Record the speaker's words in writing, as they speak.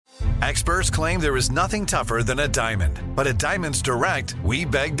Experts claim there is nothing tougher than a diamond. But at Diamonds Direct, we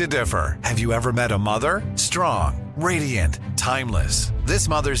beg to differ. Have you ever met a mother? Strong, radiant, timeless. This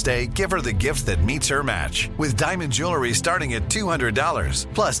Mother's Day, give her the gift that meets her match. With diamond jewelry starting at $200.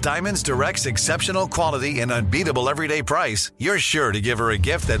 Plus Diamonds Direct's exceptional quality and unbeatable everyday price, you're sure to give her a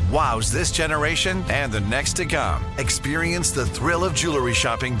gift that wows this generation and the next to come. Experience the thrill of jewelry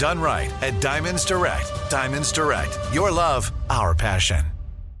shopping done right at Diamonds Direct. Diamonds Direct. Your love, our passion.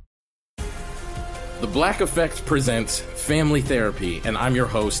 The Black Effect presents Family Therapy, and I'm your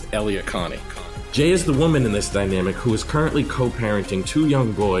host, Elliot Connie. Jay is the woman in this dynamic who is currently co-parenting 2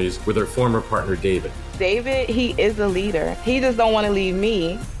 young boys with her former partner, David. David, he is a leader. He just don't want to leave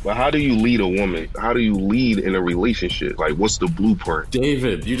me. But how do you lead a woman? How do you lead in a relationship? Like, what's the blueprint?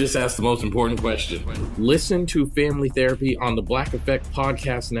 David, you just asked the most important question. Listen to Family Therapy on the Black Effect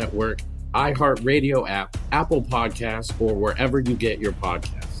Podcast Network, iHeartRadio app, Apple Podcasts, or wherever you get your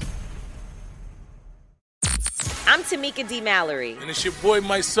podcasts. I'm Tamika D. Mallory. And it's your boy,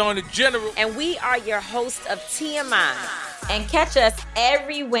 my son, the General. And we are your hosts of TMI. And catch us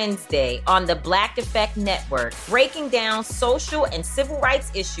every Wednesday on the Black Effect Network, breaking down social and civil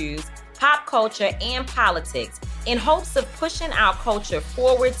rights issues, pop culture, and politics in hopes of pushing our culture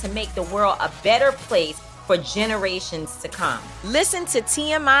forward to make the world a better place for generations to come. Listen to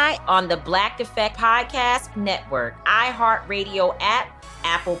TMI on the Black Effect Podcast Network, iHeartRadio app,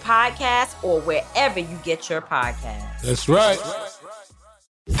 Apple Podcasts, or wherever you get your podcasts. That's right.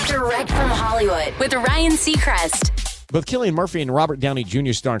 Direct from Hollywood with Ryan Seacrest. Both Cillian Murphy and Robert Downey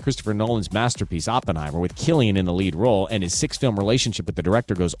Jr. star in Christopher Nolan's masterpiece Oppenheimer, with Cillian in the lead role, and his 6-film relationship with the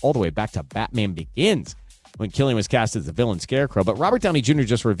director goes all the way back to Batman Begins, when Cillian was cast as the villain Scarecrow. But Robert Downey Jr.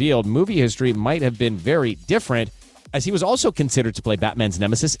 just revealed movie history might have been very different, as he was also considered to play Batman's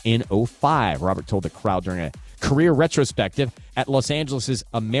nemesis in 2005. Robert told the crowd during a career retrospective at Los Angeles'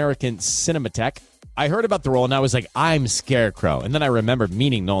 American Cinematheque, "I heard about the role and I was like, I'm Scarecrow. And then I remembered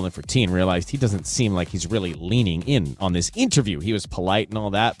meeting Nolan for tea and realized he doesn't seem like he's really leaning in on this interview. He was polite and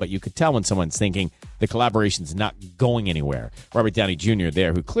all that, but you could tell when someone's thinking the collaboration's not going anywhere." Robert Downey Jr.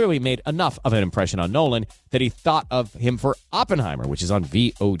 there, who clearly made enough of an impression on Nolan that he thought of him for Oppenheimer, which is on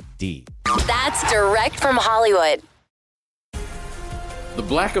VOD. That's Direct from Hollywood. The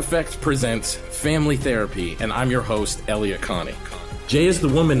Black Effect presents Family Therapy, and I'm your host, Elliot Connie. Jay is the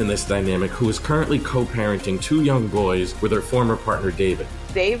woman in this dynamic who is currently co-parenting 2 young boys with her former partner, David.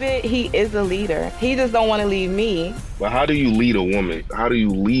 David, he is a leader. He just don't want to leave me. But how do you lead a woman? How do you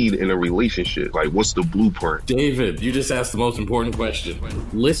lead in a relationship? Like, what's the blueprint? David, you just asked the most important question.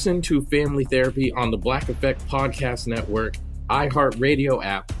 Listen to Family Therapy on the Black Effect Podcast Network, iHeartRadio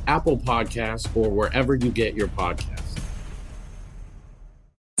app, Apple Podcasts, or wherever you get your podcasts.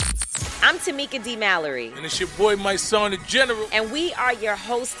 I'm Tamika D. Mallory. And it's your boy, my son, the General. And we are your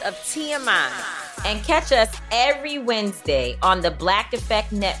hosts of TMI. And catch us every Wednesday on the Black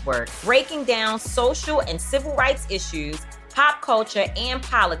Effect Network, breaking down social and civil rights issues, pop culture, and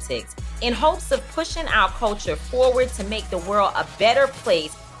politics in hopes of pushing our culture forward to make the world a better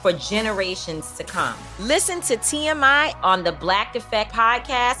place for generations to come. Listen to TMI on the Black Effect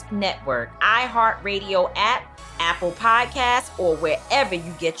Podcast Network, iHeartRadio app, Apple Podcasts, or wherever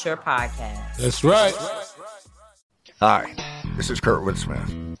you get your podcasts. That's right. Hi, this is Kurtwood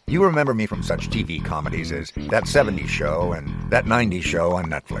Smith. You remember me from such TV comedies as That 70s Show and That 90s Show on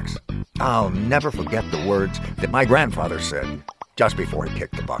Netflix. I'll never forget the words that my grandfather said just before he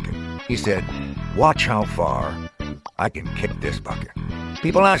kicked the bucket. He said, "Watch how far I can kick this bucket."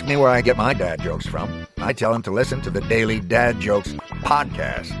 People ask me where I get my dad jokes from. I tell them to listen to the Daily Dad Jokes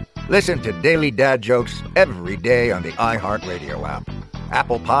podcast. Listen to Daily Dad Jokes every day on the iHeartRadio app,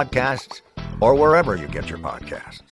 Apple Podcasts, or wherever you get your podcasts.